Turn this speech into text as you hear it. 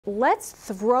let's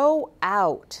throw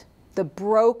out the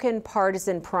broken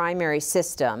partisan primary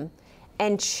system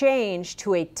and change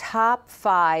to a top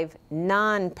 5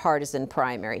 nonpartisan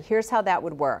primary. Here's how that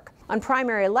would work. On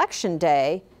primary election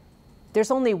day,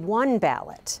 there's only one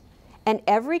ballot, and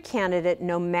every candidate,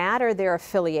 no matter their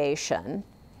affiliation,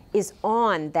 is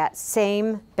on that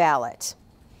same ballot.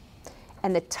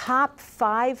 And the top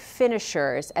 5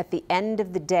 finishers at the end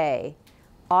of the day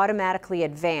automatically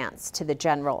advance to the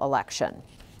general election.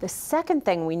 The second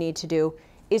thing we need to do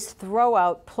is throw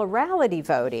out plurality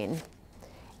voting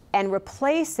and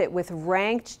replace it with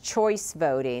ranked choice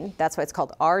voting. That's why it's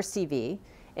called RCV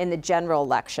in the general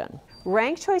election.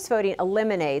 Ranked choice voting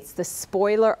eliminates the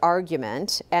spoiler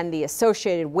argument and the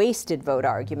associated wasted vote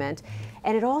argument,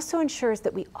 and it also ensures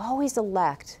that we always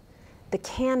elect the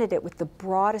candidate with the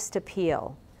broadest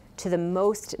appeal to the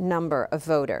most number of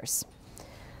voters.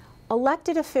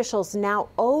 Elected officials now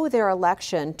owe their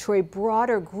election to a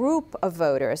broader group of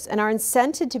voters and are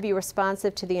incented to be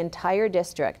responsive to the entire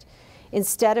district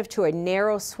instead of to a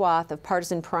narrow swath of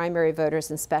partisan primary voters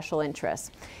and special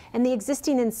interests. And the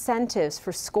existing incentives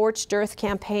for scorched earth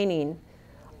campaigning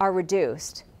are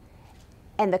reduced.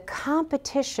 And the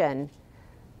competition,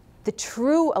 the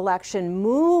true election,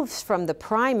 moves from the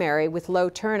primary with low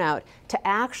turnout to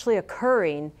actually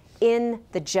occurring in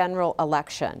the general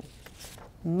election.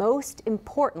 Most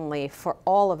importantly for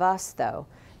all of us, though,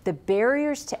 the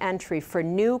barriers to entry for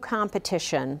new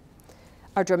competition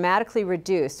are dramatically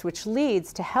reduced, which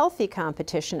leads to healthy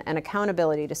competition and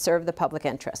accountability to serve the public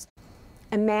interest.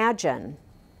 Imagine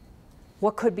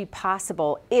what could be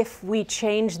possible if we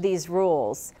change these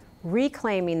rules,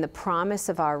 reclaiming the promise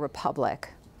of our republic.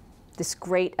 This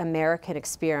great American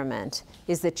experiment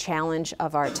is the challenge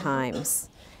of our times.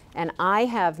 And I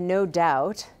have no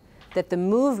doubt that the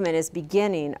movement is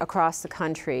beginning across the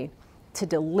country to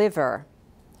deliver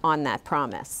on that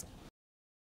promise.